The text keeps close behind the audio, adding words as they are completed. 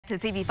to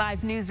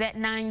TV5 News at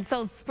 9.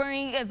 So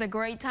spring is a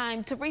great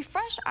time to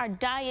refresh our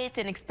diet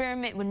and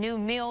experiment with new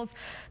meals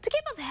to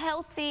keep us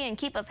healthy and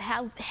keep us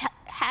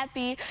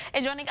happy.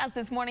 And joining us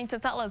this morning to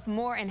tell us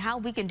more and how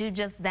we can do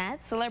just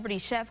that, celebrity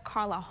chef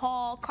Carla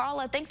Hall.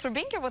 Carla, thanks for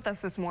being here with us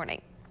this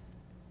morning.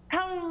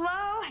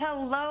 Hello,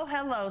 hello,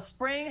 hello.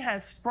 Spring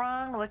has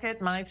sprung. Look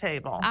at my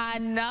table. I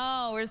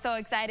know, we're so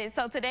excited.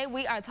 So today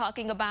we are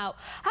talking about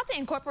how to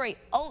incorporate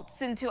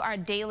oats into our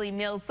daily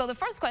meals. So the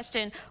first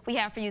question we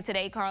have for you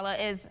today, Carla,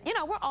 is,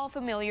 we're all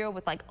familiar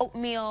with like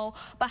oatmeal,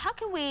 but how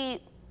can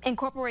we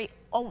incorporate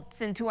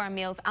oats into our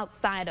meals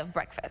outside of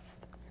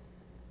breakfast?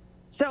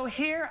 So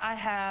here I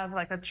have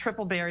like a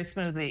triple berry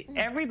smoothie.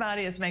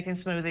 Everybody is making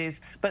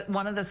smoothies, but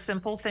one of the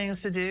simple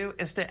things to do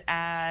is to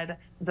add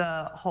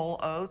the whole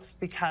oats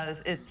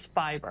because it's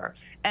fiber.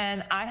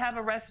 And I have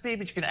a recipe,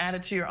 but you can add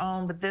it to your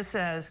own. But this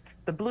has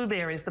the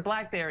blueberries, the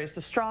blackberries,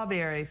 the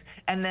strawberries,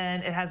 and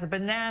then it has a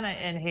banana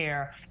in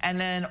here, and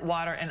then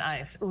water and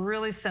ice.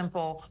 Really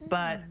simple,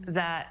 but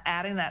that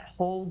adding that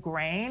whole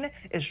grain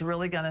is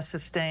really going to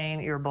sustain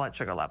your blood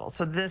sugar level.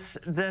 So this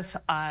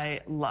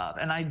I love,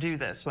 and I do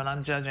this when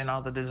I'm judging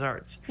all the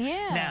desserts.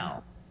 Yeah.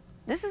 Now,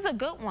 this is a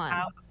good one.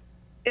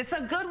 It's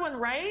a good one,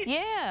 right?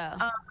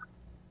 Yeah.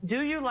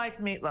 Do you like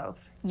meatloaf?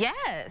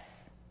 Yes.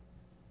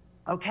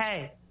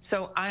 Okay,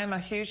 so I am a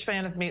huge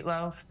fan of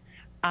meatloaf.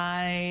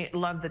 I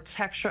love the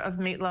texture of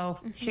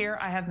meatloaf. Here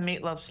I have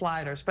meatloaf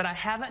sliders, but I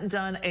haven't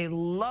done a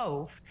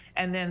loaf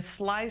and then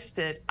sliced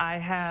it. I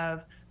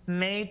have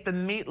made the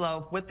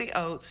meatloaf with the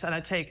oats, and I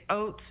take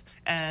oats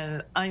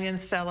and onion,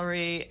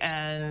 celery,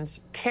 and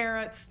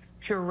carrots,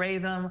 puree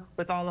them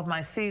with all of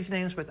my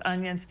seasonings with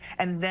onions,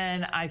 and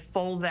then I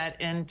fold that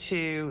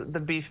into the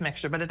beef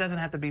mixture. But it doesn't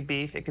have to be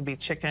beef. It could be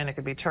chicken, it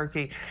could be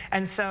turkey.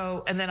 And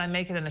then I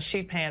make it in a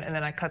sheet pan, and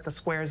then I cut the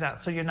squares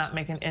out so you're not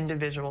making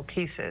individual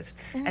pieces.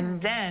 And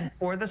then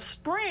for the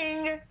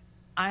spring,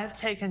 I have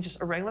taken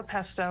just a regular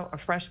pesto, a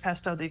fresh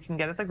pesto that you can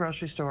get at the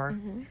grocery store.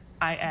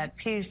 I add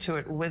peas to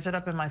it, whiz it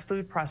up in my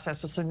food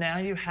processor. So now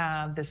you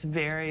have this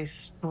very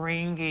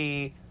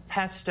springy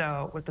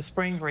pesto with the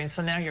spring greens.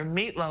 So now your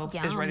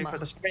meatloaf is ready for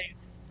the spring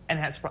and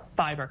has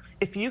fiber.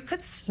 If you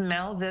could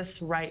smell this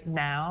right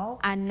now,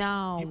 I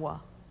know.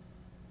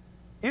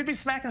 You'd be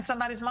smacking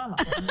somebody's mama.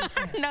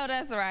 No,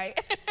 that's right.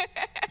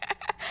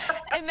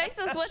 It makes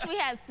us wish we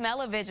had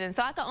smell-o-vision,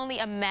 so I can only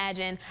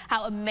imagine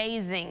how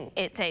amazing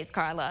it tastes,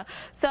 Carla.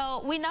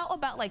 So we know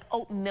about like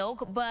oat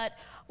milk, but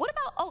what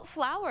about oat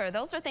flour?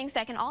 Those are things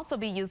that can also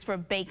be used for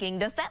baking.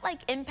 Does that like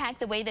impact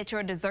the way that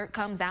your dessert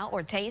comes out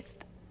or tastes?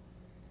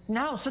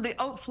 No, so the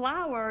oat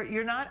flour,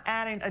 you're not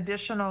adding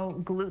additional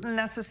gluten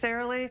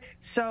necessarily,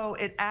 so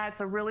it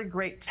adds a really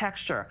great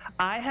texture.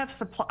 I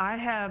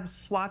have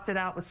swapped it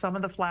out with some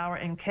of the flour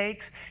in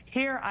cakes.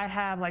 Here I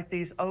have like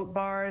these oat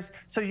bars,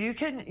 so you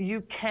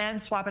can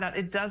swap it out.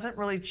 It doesn't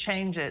really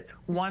change it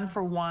one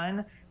for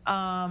one.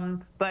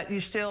 But you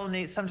still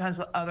need sometimes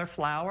other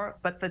flour,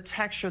 but the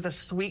texture, the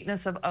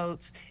sweetness of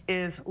oats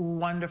is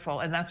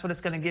wonderful, and that's what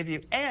it's going to give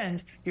you.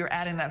 And you're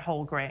adding that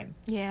whole grain.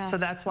 Yeah. So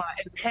that's why.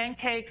 And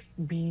pancakes,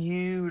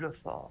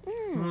 beautiful.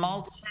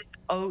 Malted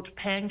oat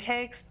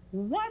pancakes.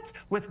 What?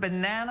 With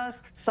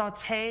bananas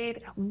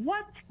sauteed.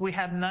 What? We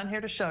have none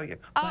here to show you,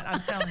 but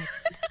I'm telling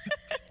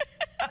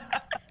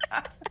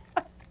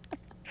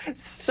you.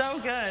 So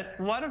good.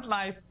 One of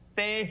my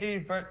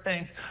favorite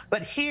things.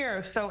 But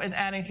here, so in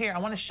adding here, I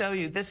want to show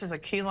you, this is a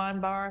key lime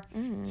bar.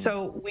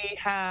 So we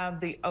have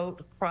the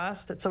oat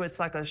crust, so it's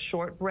like a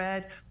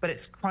shortbread, but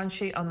it's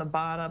crunchy on the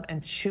bottom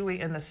and chewy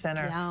in the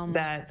center.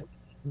 That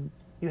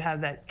you have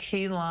that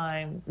key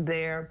lime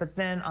there, but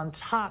then on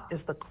top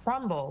is the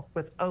crumble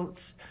with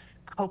oats,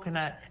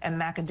 coconut,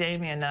 and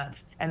macadamia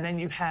nuts, and then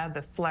you have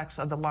the flecks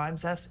of the lime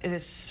zest. It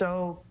is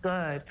so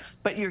good,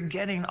 but you're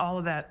getting all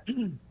of that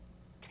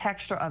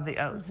texture of the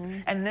oats.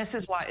 And this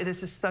is why it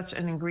is just such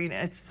an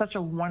ingredient. It's such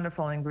a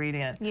wonderful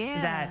ingredient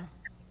that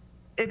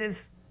it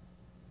is.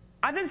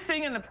 I've been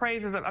singing the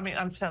praises of,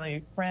 I'm telling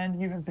you, friend,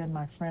 you have been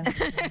my friend.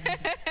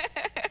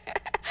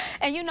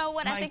 And you know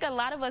what? I think a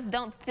lot of us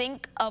don't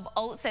think of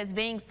oats as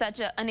being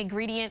such an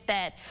ingredient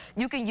that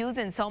you can use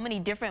in so many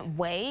different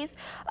ways.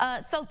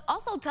 So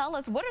also tell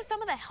us, what are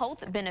some of the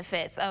health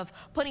benefits of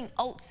putting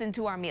oats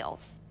into our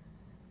meals?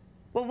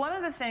 Well, one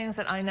of the things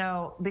that I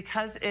know,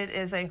 because it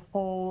is a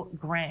whole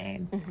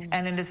grain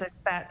and it is a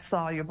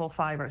fat-soluble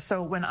fiber,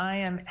 so when I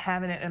am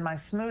having it in my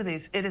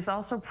smoothies, it is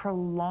also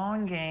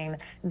prolonging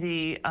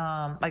the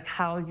like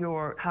how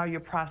you're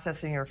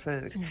processing your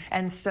food,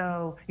 and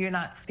so you're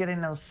not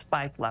getting those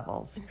spike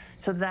levels.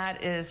 So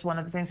that is one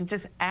of the things. It's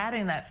just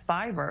adding that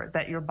fiber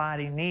that your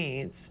body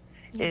needs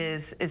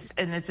is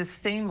and it's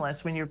just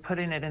seamless when you're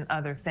putting it in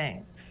other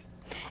things.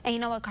 And you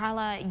know what,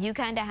 Carla, you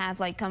kind of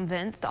have like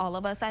convinced all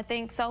of us, I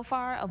think, so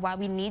far of why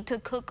we need to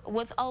cook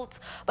with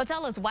oats. But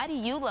tell us, why do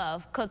you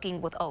love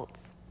cooking with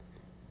oats?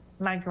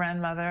 My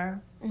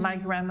grandmother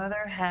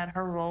had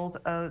her rolled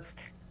oats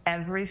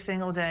every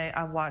single day.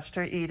 I watched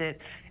her eat it.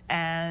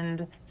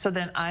 And so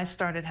then I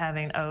started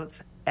having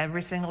oats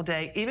every single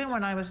day. Even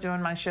when I was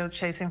doing my show,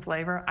 Chasing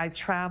Flavor, I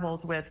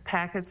traveled with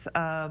packets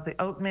of the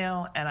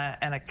oatmeal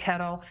and a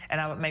kettle, and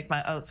I would make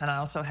my oats, and I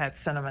also had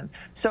cinnamon.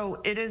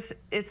 So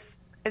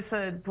it's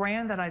a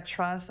brand that I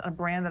trust, a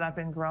brand that I've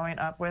been growing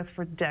up with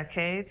for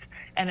decades,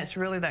 and it's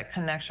really that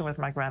connection with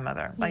my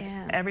grandmother. Like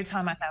every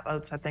time I have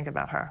oats, I think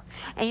about her.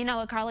 And you know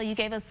what, Carla, you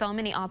gave us so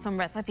many awesome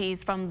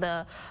recipes, from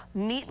the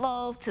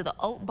meatloaf to the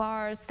oat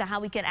bars to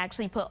how we can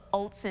actually put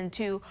oats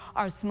into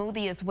our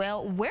smoothie as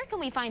well. Where can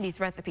we find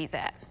these recipes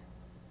at?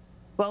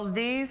 Well,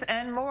 these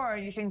and more,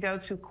 you can go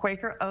to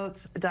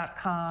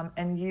QuakerOats.com,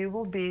 and you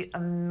will be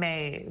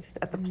amazed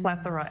at the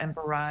plethora and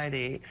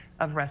variety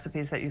of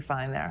recipes that you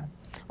find there.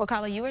 Well,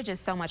 Carla, you were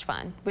just so much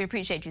fun. We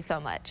appreciate you so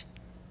much.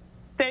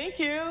 Thank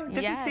you.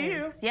 Good to see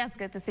you. Yes,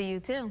 good to see you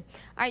too. All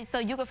right, so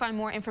you can find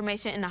more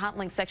information in the hot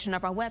link section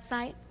of our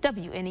website,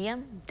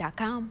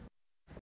 WNEM.com.